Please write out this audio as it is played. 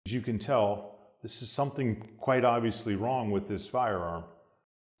As you can tell, this is something quite obviously wrong with this firearm.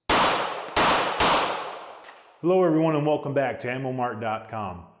 Hello everyone and welcome back to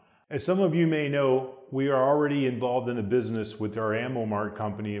AmmoMart.com. As some of you may know, we are already involved in a business with our AmmoMart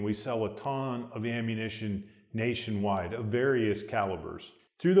company, and we sell a ton of ammunition nationwide of various calibers.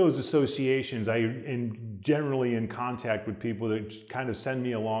 Through those associations, I am generally in contact with people that kind of send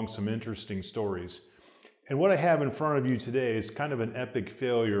me along some interesting stories. And what I have in front of you today is kind of an epic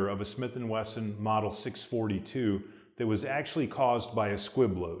failure of a Smith & Wesson Model 642 that was actually caused by a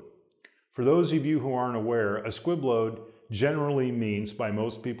squib load. For those of you who aren't aware, a squib load generally means, by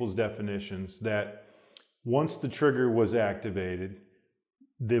most people's definitions, that once the trigger was activated,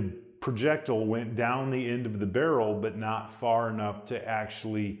 the projectile went down the end of the barrel, but not far enough to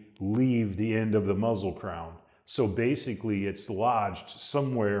actually leave the end of the muzzle crown. So basically it's lodged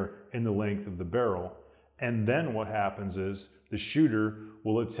somewhere in the length of the barrel. And then what happens is the shooter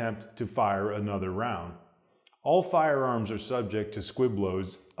will attempt to fire another round. All firearms are subject to squib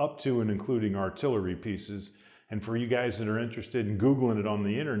loads up to and including artillery pieces. And for you guys that are interested in Googling it on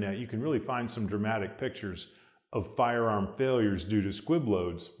the internet, you can really find some dramatic pictures of firearm failures due to squib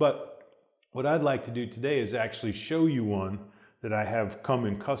loads. But what I'd like to do today is actually show you one that I have come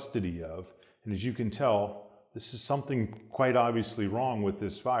in custody of. And as you can tell, this is something quite obviously wrong with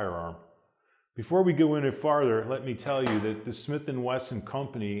this firearm. Before we go any farther, let me tell you that the Smith & Wesson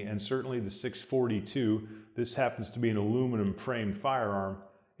company, and certainly the 642, this happens to be an aluminum framed firearm,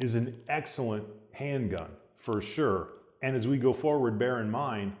 is an excellent handgun for sure. And as we go forward, bear in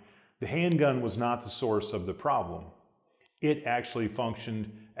mind, the handgun was not the source of the problem. It actually functioned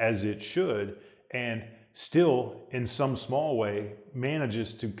as it should, and still, in some small way,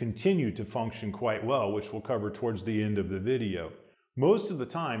 manages to continue to function quite well, which we'll cover towards the end of the video. Most of the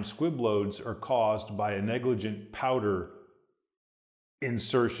time, squib loads are caused by a negligent powder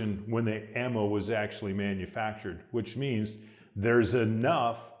insertion when the ammo was actually manufactured, which means there's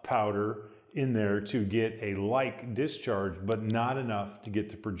enough powder in there to get a like discharge, but not enough to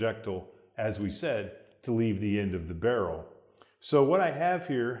get the projectile, as we said, to leave the end of the barrel. So what I have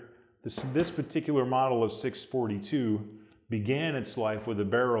here, this particular model of 642 began its life with a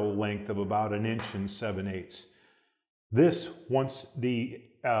barrel length of about 1 7/8 inches. This, once the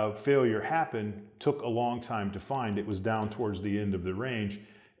failure happened, took a long time to find. It was down towards the end of the range,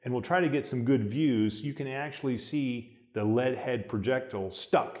 and we'll try to get some good views. You can actually see the lead head projectile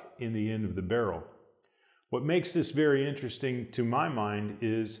stuck in the end of the barrel. What makes this very interesting to my mind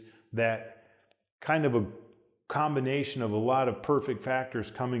is that kind of a combination of a lot of perfect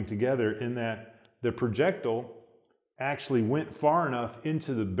factors coming together, in that the projectile actually went far enough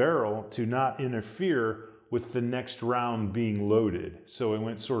into the barrel to not interfere with the next round being loaded. So it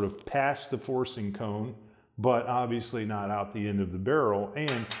went sort of past the forcing cone, but obviously not out the end of the barrel.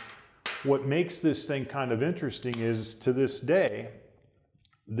 And what makes this thing kind of interesting is, to this day,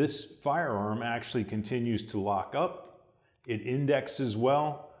 this firearm actually continues to lock up. It indexes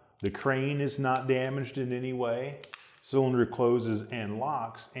well. The crane is not damaged in any way. Cylinder closes and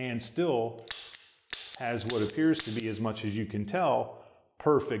locks, and still has what appears to be, as much as you can tell,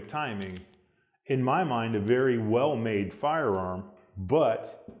 perfect timing. In my mind, a very well-made firearm,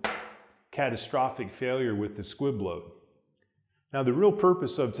 but catastrophic failure with the squib load. Now, the real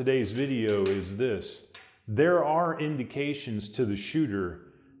purpose of today's video is this. There are indications to the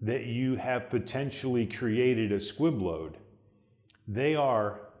shooter that you have potentially created a squib load. They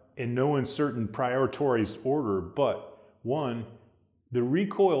are in no uncertain prioritized order, but one, the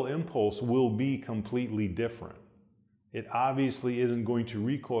recoil impulse will be completely different. It obviously isn't going to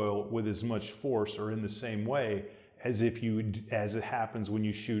recoil with as much force or in the same way as it happens when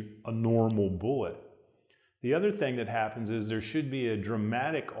you shoot a normal bullet. The other thing that happens is there should be a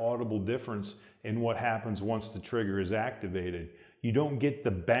dramatic audible difference in what happens once the trigger is activated. You don't get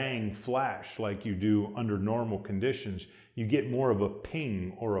the bang flash like you do under normal conditions. You get more of a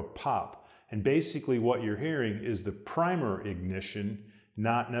ping or a pop. And basically what you're hearing is the primer ignition,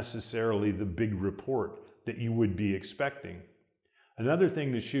 not necessarily the big report that you would be expecting. Another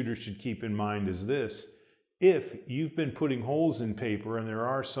thing the shooter should keep in mind is this. If you've been putting holes in paper, and there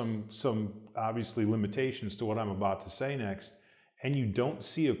are some obviously limitations to what I'm about to say next, and you don't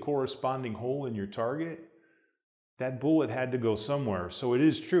see a corresponding hole in your target, that bullet had to go somewhere. So it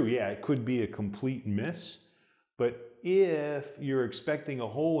is true, yeah, it could be a complete miss, but if you're expecting a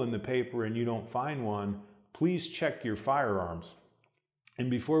hole in the paper and you don't find one, please check your firearms. And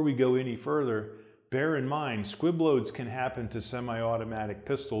before we go any further, bear in mind, squib loads can happen to semi-automatic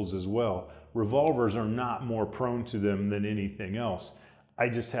pistols as well. Revolvers are not more prone to them than anything else. I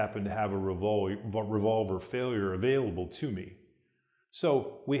just happen to have a revolver failure available to me.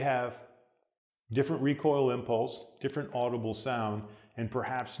 So we have different recoil impulse, different audible sound, and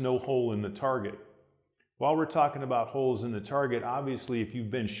perhaps no hole in the target. While we're talking about holes in the target, obviously if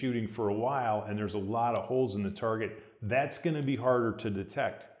you've been shooting for a while and there's a lot of holes in the target, that's going to be harder to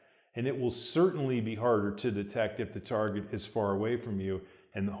detect. And it will certainly be harder to detect if the target is far away from you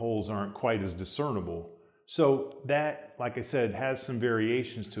and the holes aren't quite as discernible. So that, like I said, has some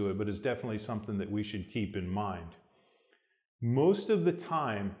variations to it, but is definitely something that we should keep in mind. Most of the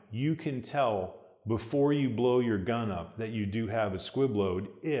time, you can tell before you blow your gun up that you do have a squib load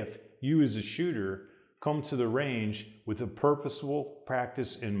if you as a shooter come to the range with a purposeful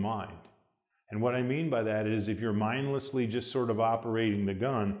practice in mind. And what I mean by that is if you're mindlessly just sort of operating the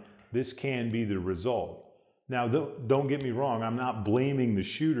gun, this can be the result. Now, don't get me wrong, I'm not blaming the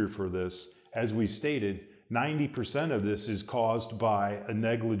shooter for this. As we stated, 90% of this is caused by a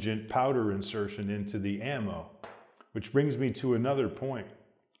negligent powder insertion into the ammo. Which brings me to another point.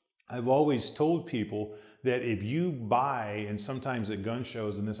 I've always told people that if you buy, and sometimes at gun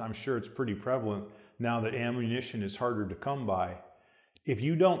shows, and this I'm sure it's pretty prevalent now that ammunition is harder to come by, if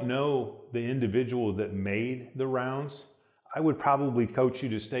you don't know the individual that made the rounds, I would probably coach you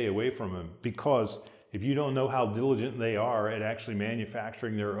to stay away from them, because if you don't know how diligent they are at actually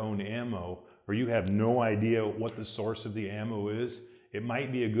manufacturing their own ammo, or you have no idea what the source of the ammo is, it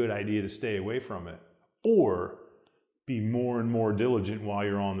might be a good idea to stay away from it. Or be more and more diligent while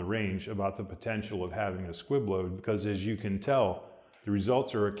you're on the range about the potential of having a squib load, because as you can tell, the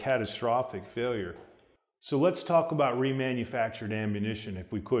results are a catastrophic failure. So let's talk about remanufactured ammunition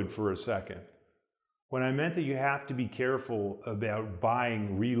if we could for a second. When I meant that you have to be careful about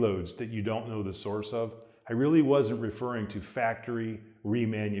buying reloads that you don't know the source of, I really wasn't referring to factory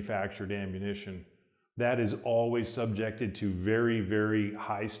remanufactured ammunition. That is always subjected to very, very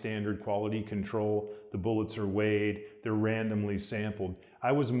high standard quality control. The bullets are weighed, they're randomly sampled.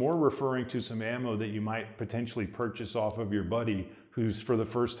 I was more referring to some ammo that you might potentially purchase off of your buddy who's for the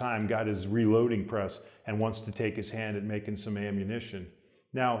first time got his reloading press and wants to take his hand at making some ammunition.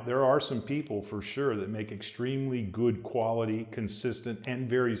 Now, there are some people for sure that make extremely good quality, consistent, and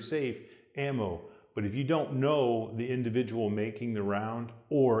very safe ammo. But if you don't know the individual making the round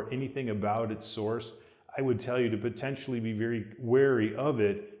or anything about its source, I would tell you to potentially be very wary of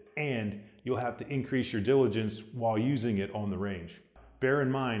it, and you'll have to increase your diligence while using it on the range. Bear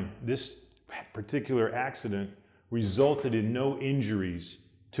in mind, this particular accident resulted in no injuries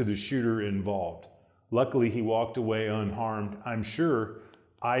to the shooter involved. Luckily, he walked away unharmed. I'm sure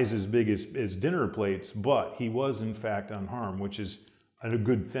eyes as big as dinner plates, but he was in fact unharmed, which is a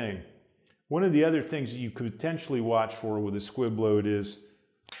good thing. One of the other things that you could potentially watch for with a squib load is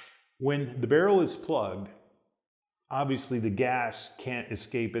when the barrel is plugged, obviously the gas can't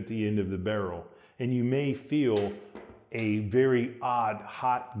escape at the end of the barrel, and you may feel a very odd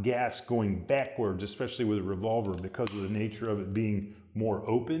hot gas going backwards, especially with a revolver because of the nature of it being more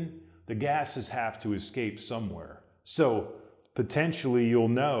open. The gases have to escape somewhere. So potentially you'll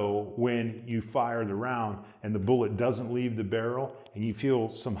know when you fire the round and the bullet doesn't leave the barrel and you feel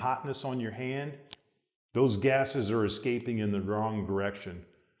some hotness on your hand, those gases are escaping in the wrong direction.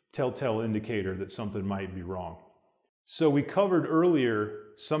 Telltale indicator that something might be wrong. So we covered earlier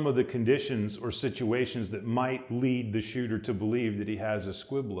some of the conditions or situations that might lead the shooter to believe that he has a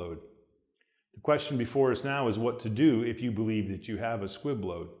squib load. The question before us now is what to do if you believe that you have a squib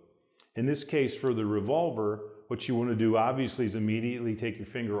load. In this case, for the revolver, what you want to do obviously is immediately take your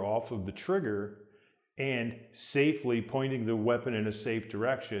finger off of the trigger and safely pointing the weapon in a safe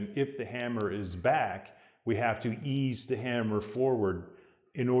direction. If the hammer is back, we have to ease the hammer forward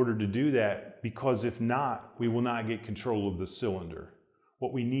in order to do that, because if not, we will not get control of the cylinder.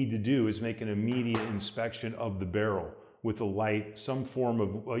 What we need to do is make an immediate inspection of the barrel with a light, some form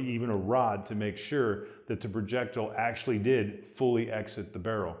of even a rod, to make sure that the projectile actually did fully exit the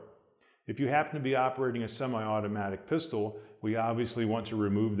barrel. If you happen to be operating a semi-automatic pistol, we obviously want to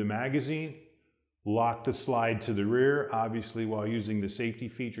remove the magazine, lock the slide to the rear, obviously while using the safety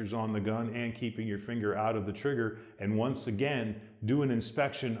features on the gun and keeping your finger out of the trigger, and once again, do an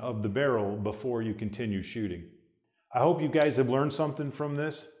inspection of the barrel before you continue shooting. I hope you guys have learned something from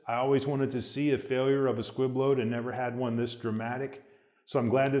this. I always wanted to see a failure of a squib load and never had one this dramatic. So I'm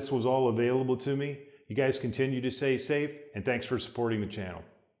glad this was all available to me. You guys continue to stay safe, and thanks for supporting the channel.